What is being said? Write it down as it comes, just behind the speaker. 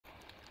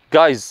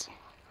Guys,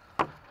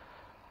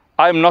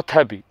 I'm not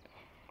happy,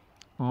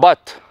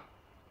 but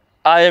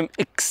I am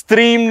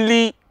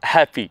extremely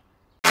happy.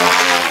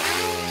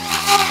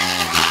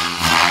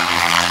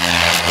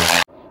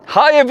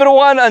 Hi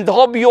everyone, and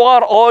hope you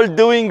are all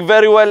doing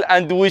very well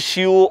and wish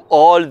you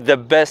all the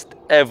best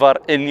ever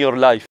in your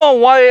life. You know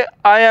why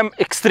I am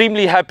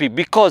extremely happy?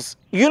 Because,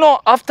 you know,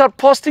 after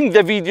posting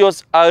the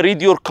videos, I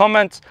read your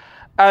comments,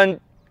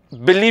 and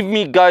believe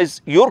me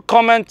guys, your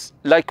comments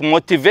like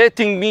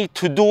motivating me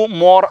to do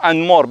more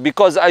and more,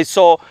 because I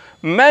saw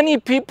many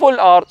people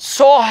are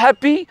so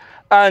happy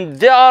and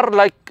they are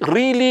like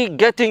really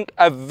getting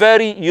a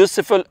very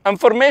useful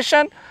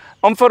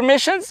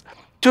informations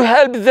to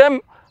help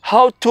them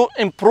how to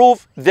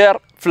improve their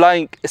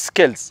flying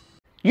skills.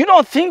 You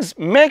know, things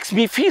makes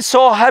me feel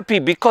so happy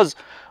because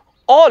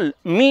all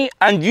me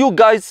and you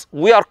guys,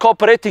 we are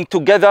cooperating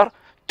together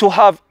to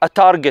have a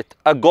target,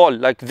 a goal,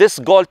 like this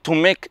goal to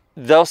make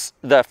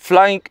the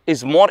flying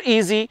is more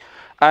easy,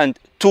 and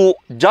to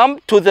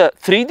jump to the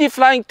 3D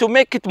flying to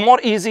make it more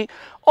easy,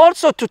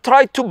 also to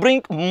try to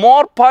bring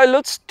more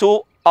pilots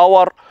to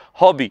our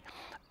hobby.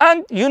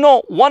 And you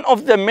know, one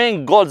of the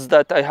main goals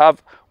that I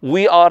have,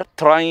 we are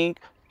trying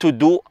to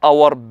do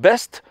our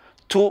best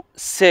to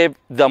save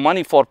the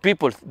money for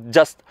people,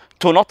 just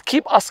to not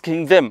keep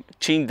asking them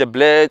change the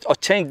blades or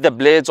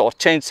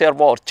change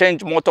servo or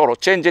change motor or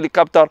change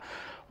helicopter.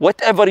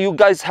 Whatever you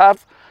guys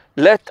have,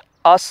 let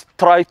us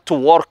try to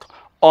work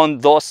on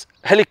those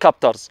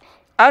helicopters,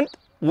 and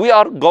we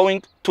are going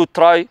to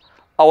try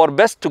our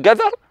best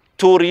together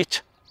to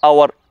reach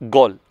our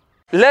goal.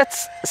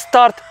 Let's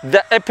start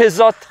the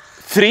episode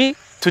 3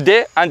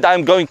 today, and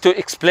I'm going to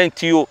explain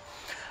to you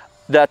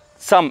that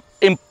some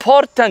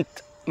important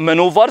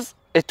maneuvers.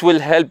 It will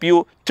help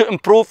you to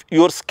improve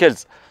your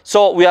skills.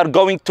 So we are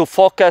going to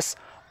focus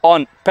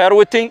on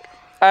pirouetting,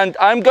 and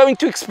I'm going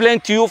to explain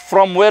to you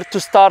from where to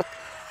start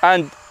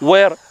and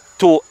where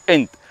to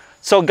end.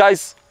 So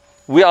guys,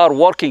 we are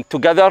working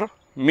together,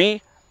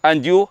 me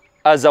and you,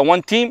 as a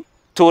one team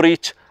to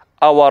reach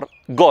our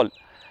goal.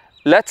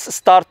 Let's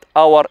start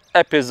our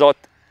episode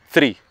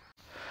 3.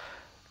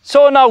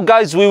 So now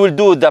guys, we will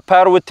do the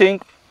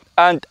pirouetting,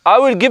 and I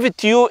will give it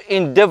to you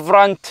in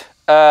different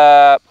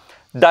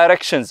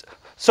directions.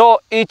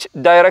 So each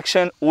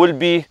direction will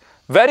be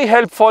very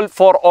helpful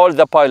for all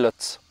the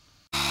pilots.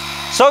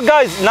 So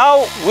guys,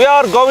 now we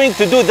are going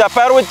to do the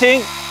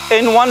pirouetting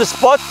in one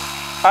spot,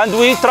 and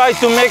we try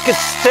to make it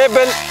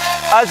stable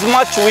as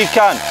much we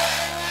can.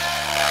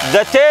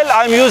 The tail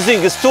I'm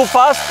using is too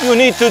fast. You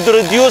need to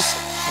reduce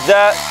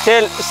the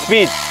tail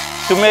speed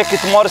to make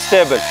it more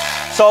stable.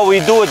 So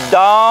we do it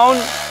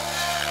down,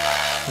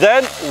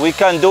 then we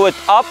can do it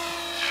up,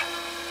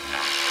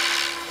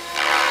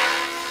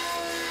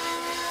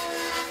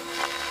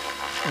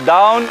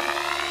 down,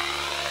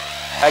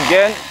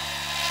 again,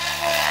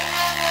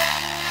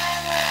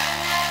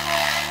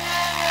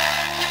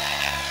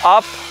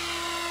 up,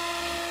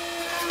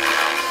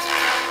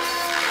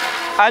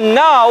 and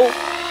now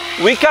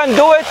we can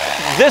do it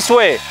this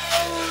way.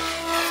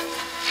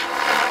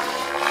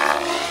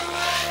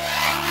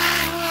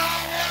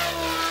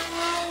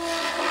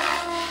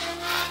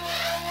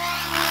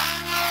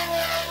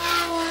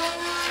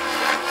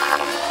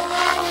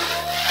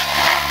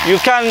 You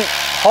can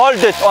hold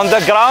it on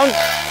the ground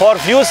for a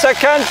few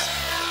seconds,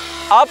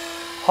 up,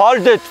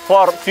 hold it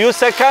for a few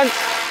seconds,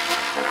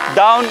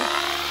 down.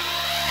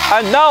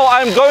 And now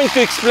I'm going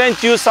to explain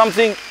to you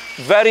something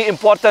very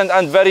important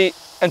and very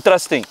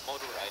interesting.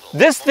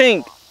 This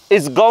thing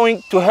is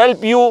going to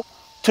help you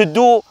to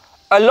do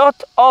a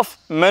lot of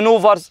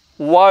maneuvers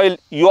while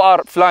you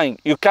are flying.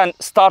 You can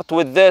start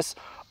with this,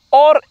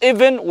 or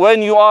even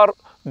when you are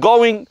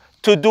going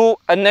to do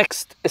a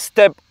next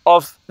step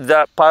of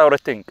the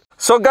pirouetting.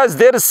 So guys,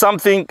 there is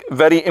something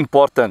very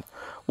important.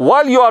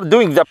 While you are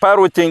doing the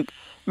pirouetting,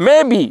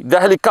 maybe the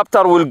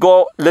helicopter will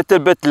go a little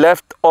bit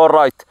left or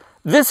right.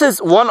 This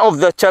is one of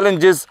the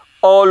challenges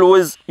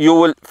always you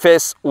will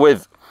face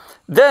with.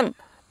 Then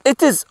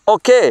it is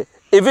okay,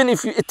 even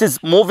if it is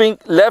moving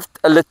left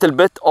a little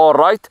bit or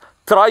right,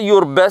 try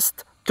your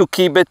best to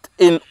keep it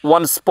in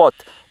one spot.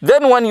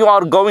 Then when you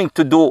are going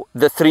to do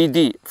the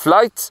 3D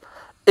flights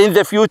in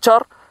the future,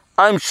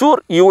 I'm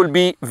sure you will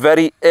be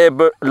very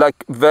able,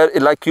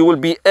 you will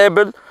be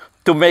able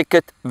to make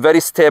it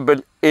very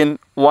stable in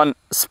one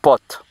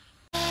spot.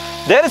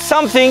 There is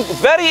something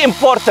very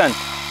important.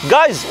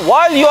 Guys,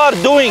 while you are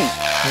doing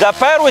the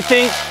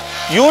pirouetting,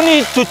 you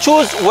need to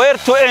choose where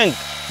to end.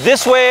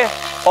 This way,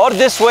 or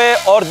this way,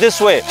 or this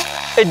way.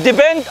 It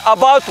depends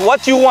about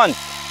what you want.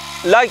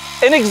 Like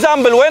an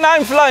example, when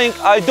I'm flying,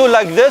 I do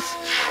like this.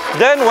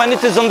 Then when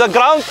it is on the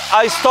ground,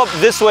 I stop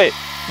this way.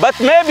 But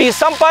maybe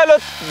some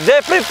pilots,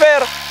 they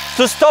prefer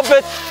to stop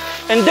it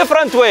in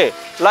different way,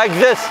 like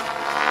this.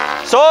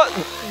 So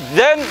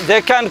then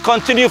they can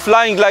continue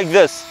flying like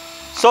this.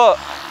 So,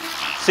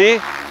 see?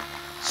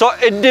 So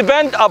it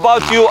depends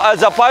about you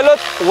as a pilot,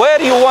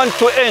 where you want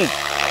to end.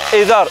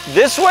 Either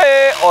this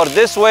way or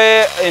this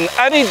way, in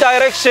any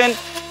direction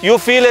you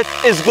feel it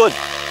is good.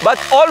 But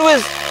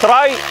always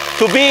try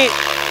to be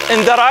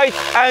in the right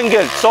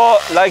angle. So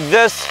like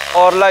this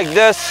or like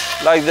this,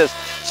 like this.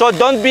 So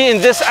don't be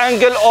in this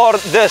angle or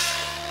this,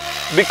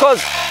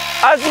 because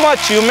as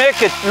much you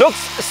make it look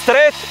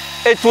straight,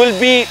 it will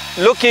be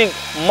looking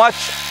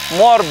much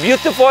more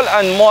beautiful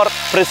and more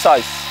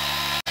precise.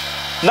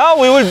 Now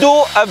we will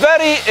do a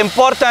very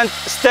important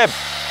step.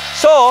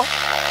 So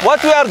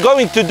what we are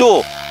going to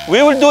do,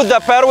 we will do the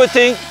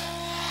pirouetting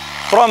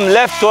from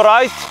left to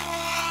right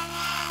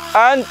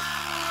and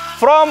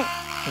from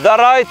the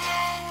right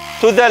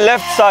to the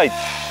left side.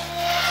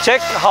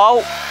 Check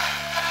how,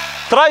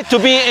 try to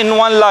be in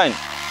one line.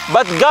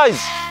 But guys,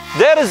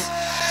 there is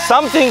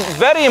something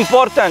very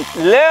important.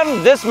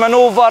 Learn this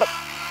maneuver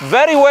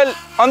very well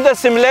on the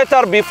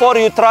simulator before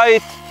you try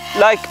it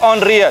like on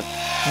real.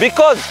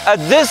 Because at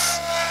this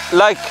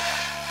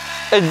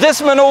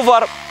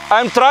maneuver,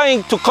 I'm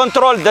trying to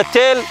control the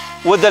tail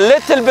with a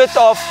little bit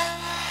of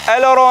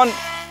aileron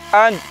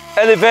and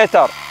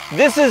elevator.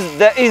 This is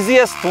the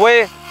easiest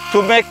way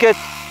to make it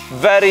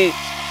very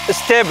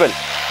stable.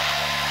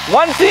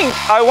 One thing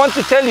I want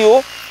to tell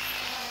you,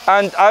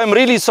 and I'm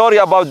really sorry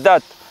about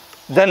that,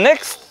 the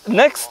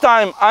next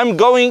time I'm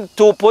going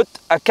to put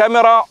a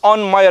camera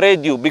on my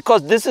radio,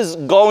 because this is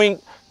going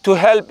to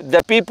help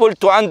the people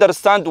to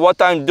understand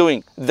what I'm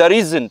doing. The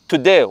reason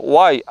today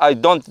why I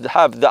don't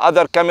have the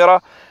other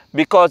camera,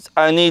 because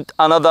I need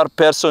another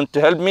person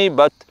to help me,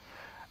 but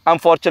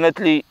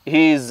unfortunately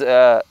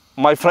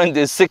my friend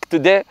is sick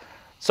today.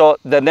 So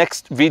the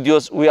next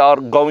videos we are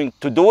going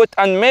to do it,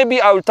 and maybe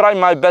I will try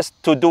my best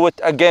to do it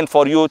again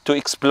for you, to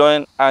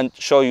explain and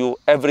show you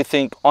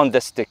everything on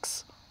the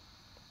sticks.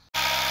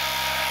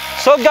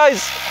 So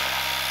guys,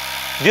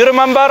 do you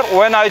remember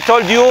when I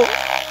told you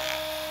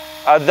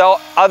at the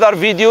other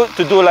video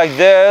to do like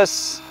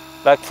this,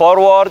 like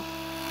forward,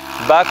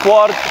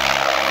 backward?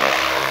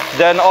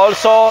 Then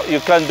also you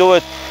can do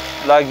it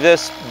like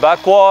this,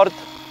 backward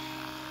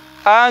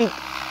and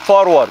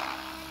forward.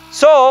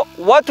 So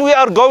what we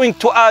are going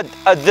to add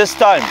at this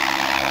time,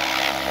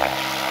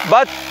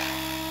 but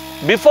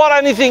before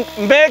anything,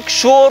 make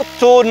sure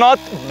to not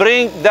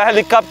bring the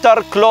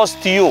helicopter close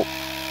to you.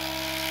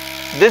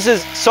 This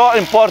is so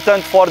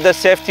important for the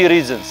safety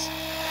reasons.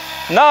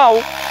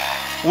 Now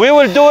we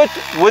will do it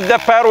with the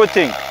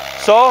pirouetting.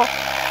 So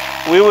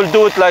we will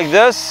do it like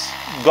this,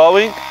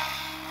 going,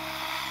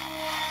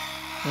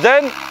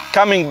 then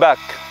coming back.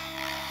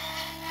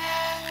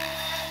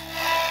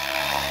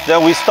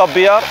 Then we stop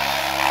here.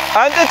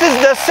 And it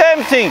is the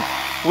same thing.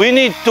 We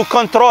need to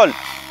control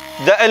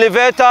the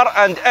elevator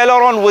and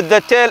aileron with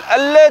the tail a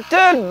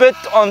little bit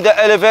on the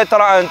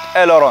elevator and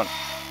aileron.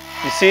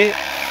 You see?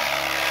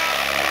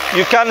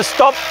 You can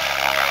stop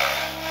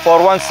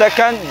for 1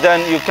 second,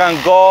 then you can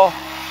go.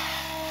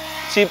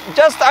 See,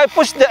 just I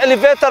push the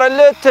elevator a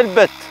little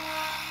bit.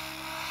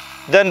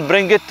 Then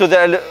bring it to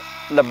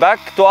the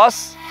back to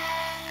us.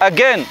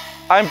 Again,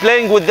 I'm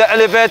playing with the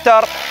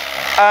elevator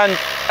and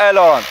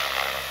aileron.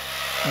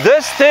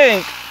 This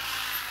thing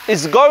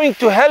is going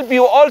to help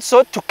you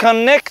also to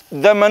connect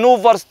the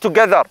maneuvers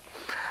together.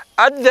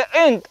 At the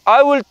end,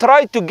 I will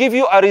try to give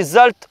you a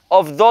result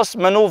of those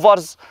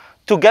maneuvers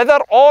together,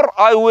 or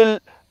I will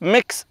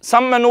mix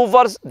some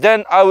maneuvers,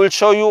 then I will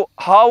show you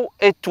how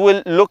it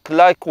will look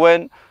like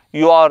when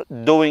you are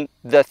doing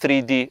the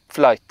 3D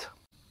flight.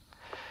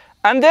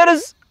 And there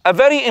is a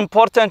very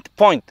important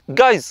point.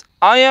 Guys,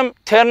 I am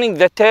turning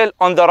the tail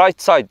on the right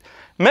side.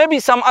 Maybe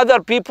some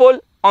other people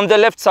on the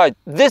left side.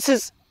 This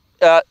is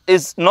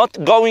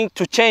not going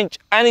to change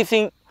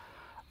anything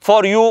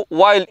for you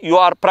while you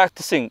are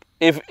practicing,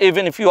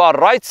 even if you are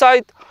right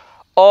side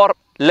or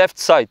left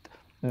side.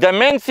 The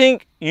main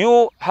thing,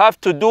 you have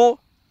to do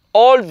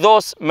all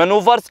those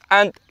maneuvers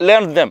and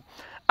learn them.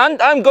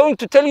 And I'm going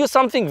to tell you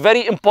something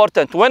very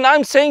important. When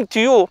I'm saying to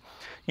you,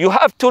 you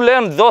have to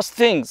learn those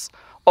things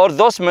or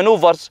those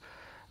maneuvers,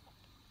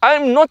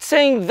 I'm not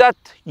saying that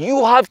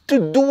you have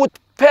to do it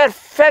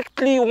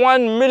perfectly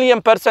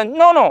 1,000,000%.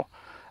 No, no.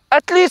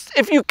 At least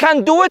if you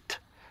can do it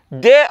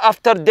day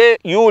after day,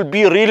 you will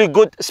be really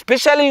good,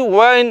 especially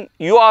when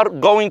you are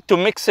going to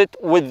mix it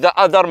with the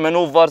other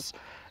maneuvers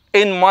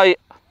in my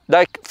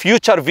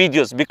future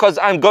videos, because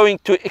I'm going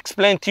to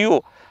explain to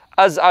you.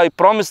 As I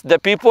promised the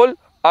people,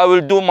 I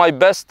will do my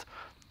best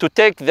to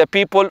take the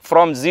people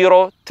from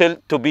zero till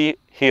to be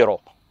hero.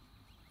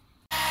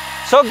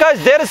 So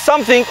guys, there is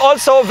something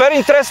also very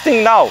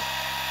interesting now.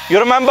 You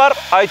remember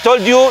I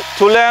told you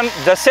to learn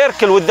the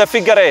circle with the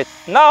figure 8.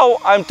 Now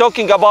I'm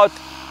talking about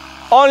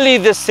only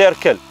this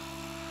circle,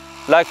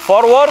 like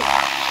forward,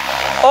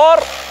 or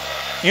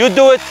you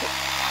do it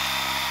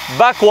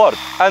backward.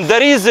 And the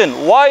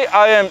reason why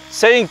I am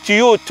saying to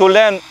you to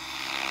learn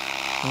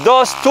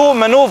those two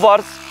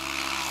maneuvers,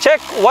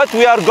 check what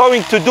we are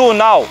going to do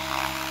now.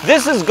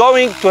 This is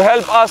going to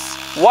help us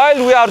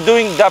while we are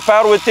doing the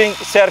pirouetting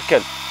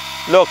circle.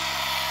 Look,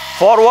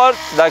 forward,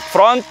 like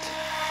front,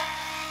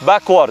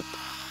 backward,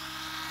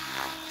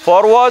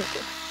 forward,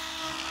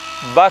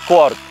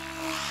 backward,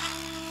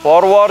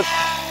 forward,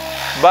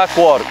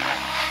 backward,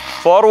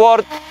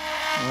 forward,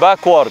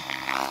 backward,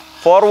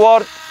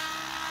 forward,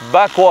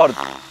 backward,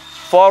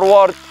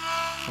 forward,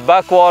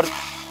 backward,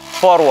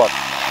 forward.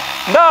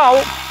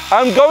 Now,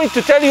 I'm going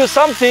to tell you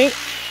something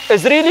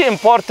is really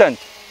important.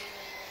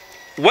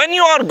 When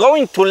you are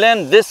going to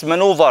learn this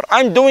maneuver,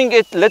 I'm doing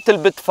it a little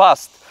bit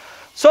fast.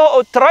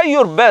 So try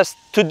your best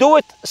to do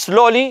it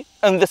slowly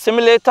in the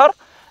simulator.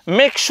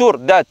 Make sure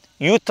that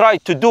you try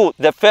to do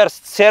the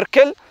first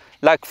circle,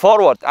 like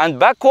forward and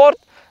backward.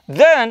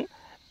 Then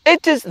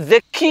it is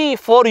the key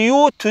for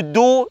you to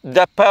do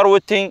the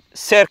pirouetting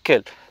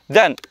circle.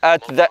 Then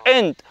at the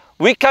end,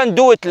 we can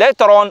do it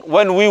later on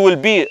when we will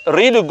be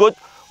really good.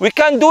 We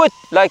can do it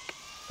like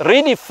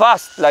really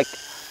fast, like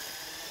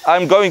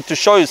I'm going to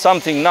show you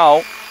something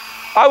now.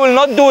 I will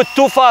not do it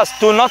too fast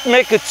to not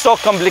make it so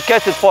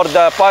complicated for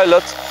the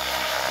pilots,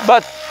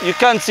 but you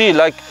can see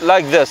like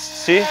this,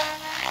 see?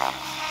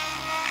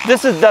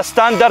 This is the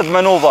standard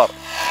maneuver.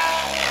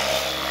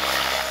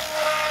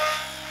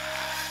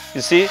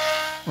 You see?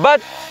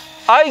 But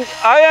I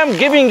am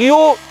giving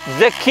you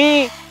the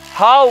key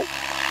how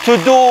to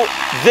do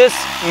this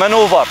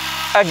maneuver.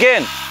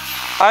 Again,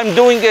 I'm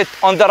doing it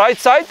on the right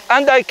side,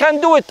 and I can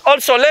do it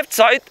also left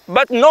side,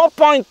 but no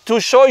point to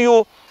show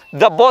you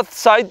the both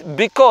side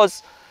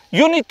because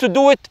you need to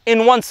do it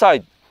in one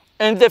side.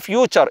 In the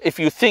future, if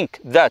you think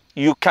that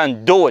you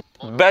can do it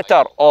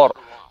better or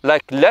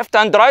like left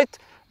and right,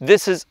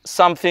 this is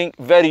something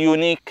very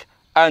unique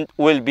and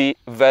will be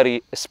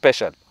very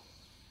special.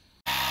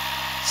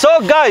 So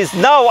guys,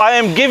 now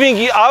I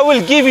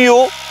will give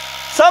you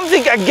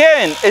something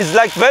again is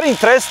like very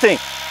interesting,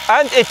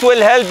 and it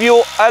will help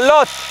you a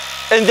lot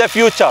in the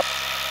future.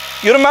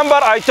 You remember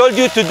I told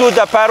you to do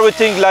the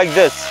pirouetting like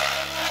this.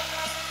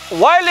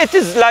 While it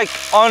is like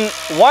on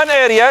one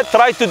area,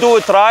 try to do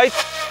it right,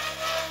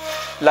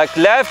 like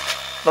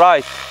left,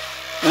 right,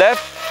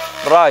 left,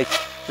 right,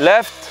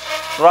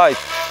 left, right.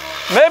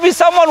 Maybe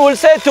someone will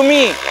say to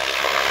me,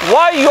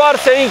 why you are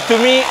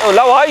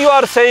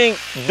saying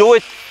do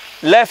it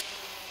left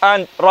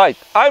and right?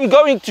 I'm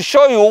going to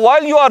show you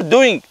while you are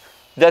doing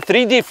the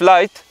 3D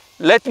flight.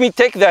 Let me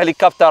take the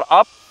helicopter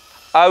up.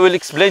 I will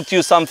explain to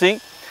you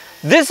something.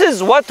 This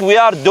is what we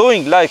are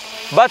doing, like,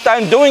 but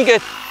I'm doing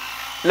it,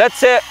 let's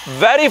say,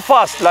 very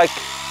fast, like.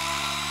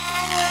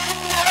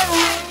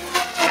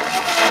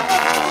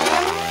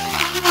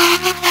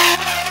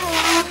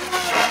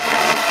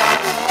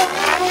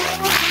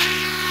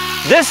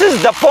 This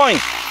is the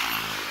point.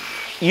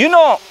 You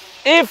know,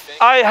 if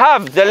I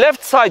have the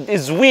left side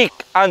is weak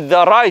and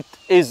the right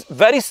is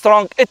very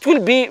strong, it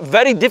will be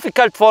very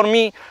difficult for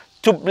me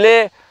to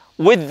play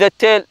with the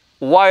tail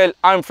while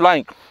I'm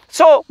flying.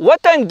 So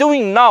what I'm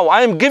doing now,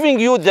 I'm giving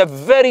you the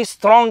very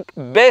strong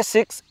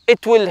basics.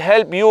 It will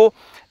help you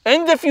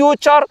in the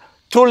future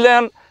to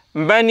learn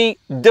many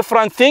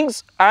different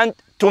things and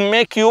to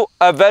make you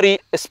a very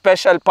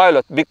special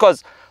pilot,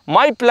 because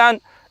my plan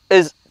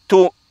is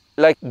to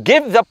like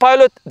give the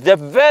pilot the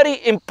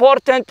very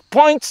important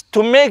points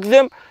to make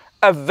them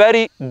a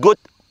very good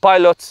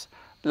pilots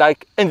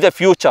like in the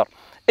future.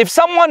 If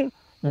someone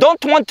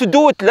don't want to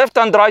do it left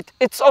and right,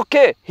 it's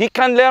okay. He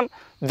can learn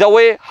the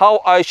way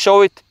how I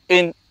show it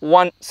in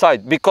one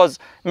side, because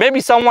maybe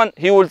someone,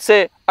 he will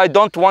say, I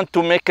don't want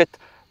to make it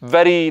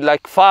very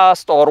like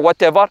fast or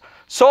whatever.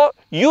 So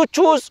you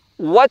choose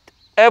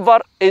whatever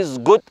is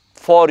good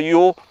for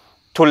you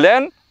to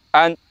learn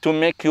and to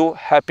make you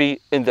happy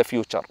in the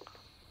future.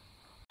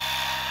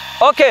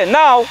 Okay,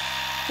 now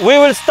we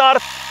will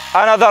start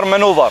another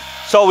maneuver.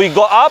 So we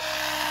go up,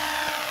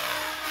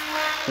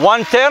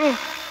 one turn,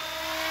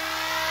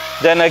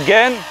 then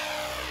again,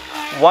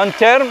 one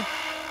turn,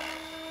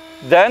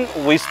 then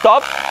we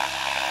stop,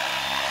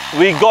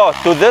 we go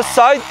to this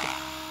side,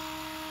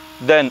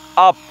 then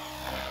up,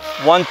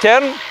 one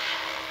turn,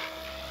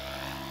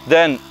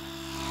 then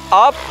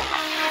up,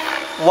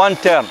 one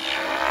turn.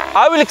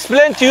 I will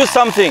explain to you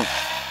something.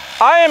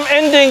 I am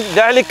ending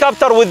the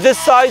helicopter with this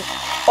side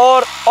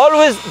or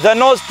always the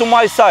nose to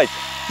my side.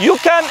 You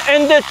can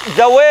end it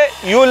the way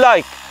you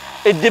like.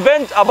 It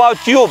depends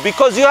about you,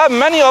 because you have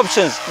many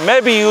options.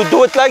 Maybe you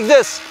do it like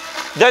this,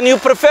 then you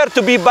prefer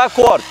to be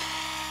backward,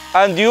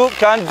 and you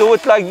can do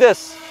it like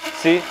this,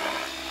 see?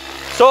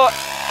 So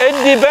it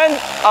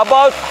depends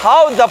about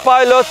how the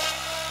pilot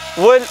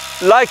will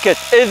like it,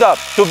 either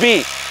to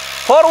be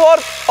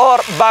forward or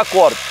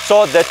backward.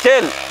 So the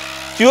tail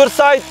to your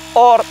side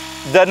or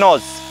the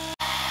nose.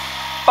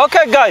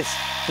 Okay guys,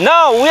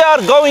 now we are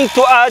going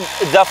to add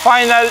the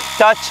final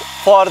touch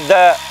for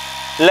the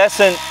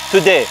lesson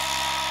today.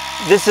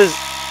 This is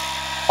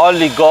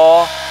only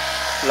go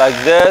like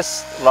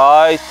this,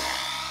 right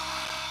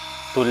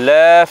to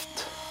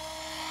left,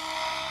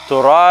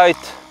 to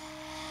right,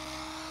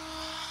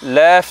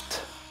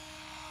 left,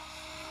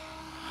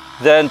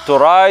 then to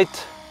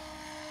right,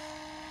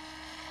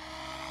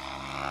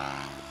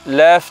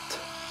 left.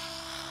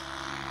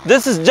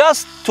 This is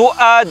just to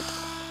add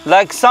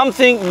like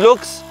something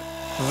looks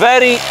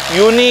very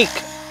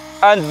unique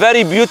and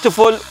very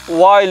beautiful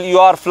while you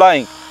are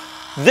flying.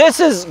 This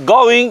is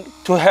going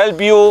to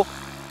help you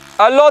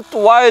a lot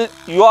while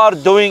you are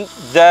doing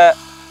the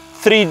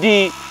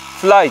 3D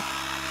flight.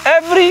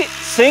 every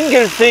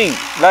single thing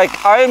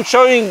like I am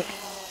showing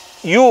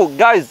you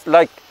guys,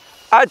 like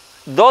at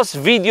those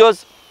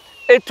videos,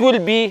 it will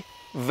be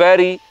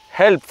very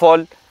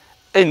helpful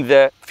in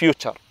the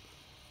future.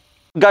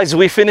 Guys,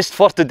 we finished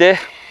for today.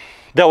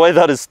 The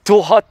weather is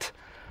too hot,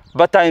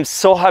 but I'm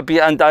so happy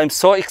and I'm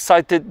so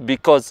excited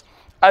because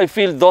I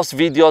feel those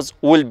videos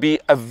will be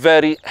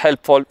very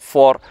helpful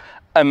for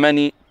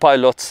many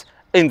pilots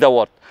in the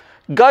world.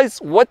 Guys,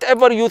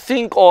 whatever you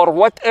think or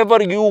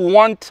whatever you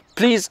want,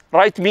 please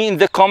write me in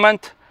the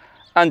comment.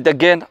 And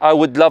again, I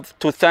would love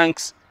to thank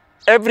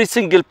every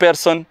single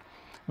person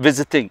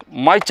visiting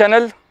my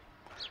channel.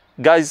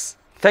 Guys,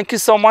 thank you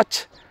so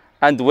much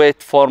and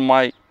wait for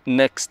my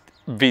next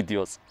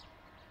videos.